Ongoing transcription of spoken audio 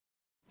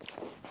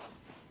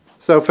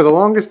So for the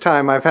longest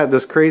time I've had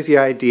this crazy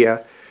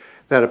idea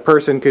that a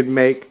person could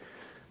make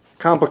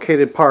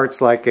complicated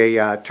parts like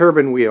a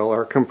turbine wheel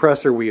or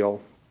compressor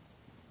wheel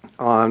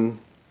on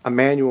a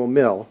manual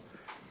mill.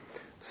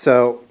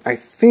 So I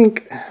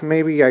think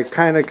maybe I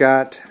kind of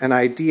got an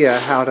idea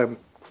how to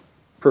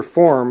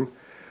perform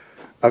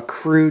a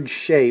crude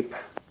shape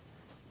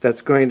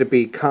that's going to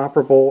be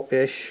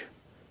comparable-ish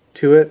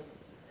to it.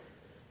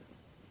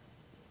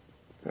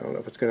 I don't know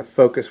if it's going to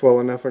focus well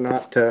enough or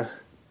not to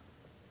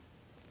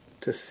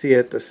see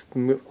it.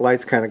 The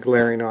light's kind of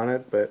glaring on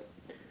it, but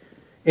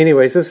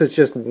anyways, this is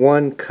just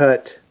one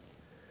cut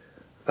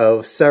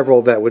of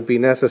several that would be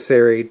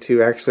necessary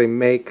to actually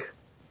make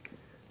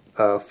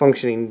a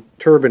functioning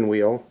turbine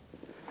wheel.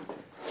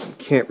 You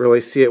can't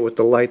really see it with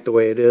the light the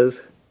way it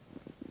is.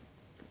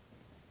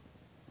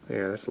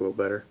 Yeah, that's a little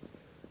better.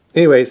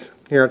 Anyways,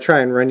 here I'll try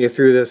and run you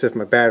through this if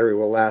my battery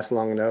will last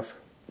long enough.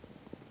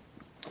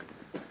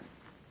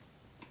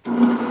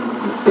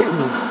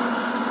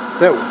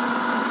 So,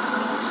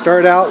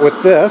 start out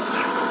with this.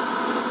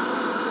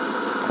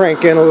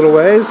 Crank in a little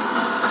ways.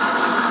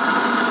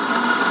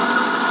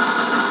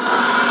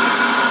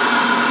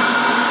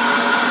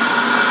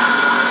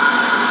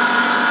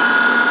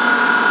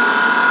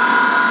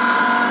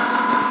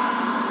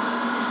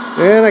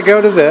 Then I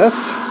go to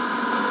this.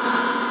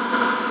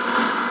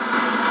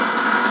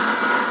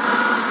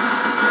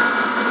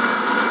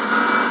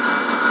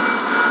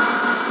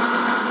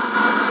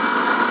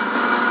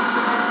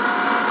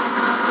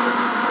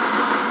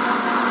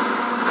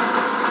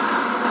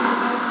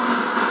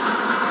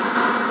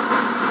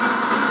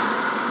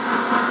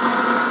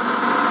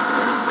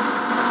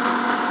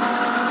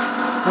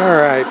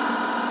 Alright,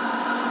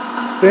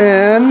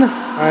 then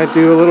I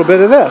do a little bit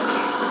of this.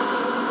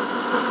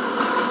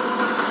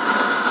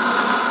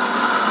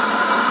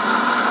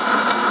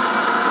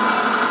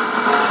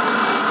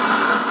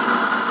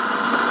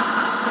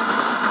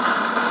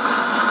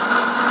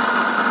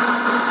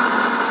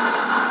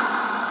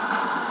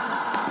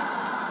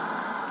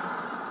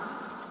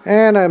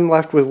 And I'm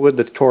left with wood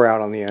that's tore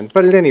out on the end.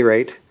 But at any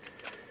rate,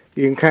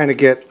 you can kind of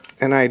get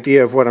an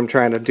idea of what I'm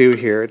trying to do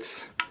here.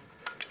 It's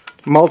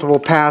multiple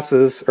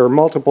passes or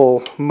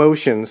multiple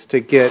motions to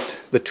get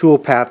the tool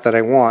path that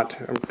I want.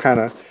 I'm kind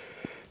of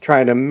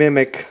trying to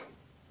mimic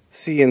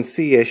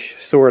CNC-ish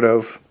sort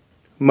of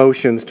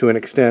motions to an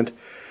extent.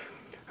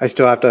 I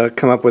still have to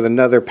come up with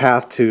another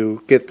path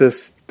to get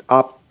this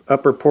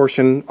upper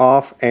portion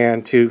off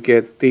and to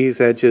get these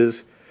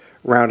edges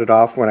rounded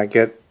off when I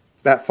get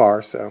that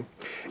far. So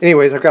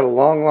anyways, I've got a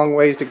long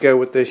ways to go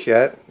with this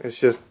yet. It's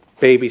just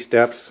baby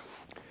steps.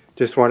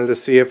 Just wanted to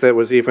see if that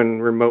was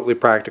even remotely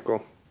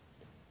practical.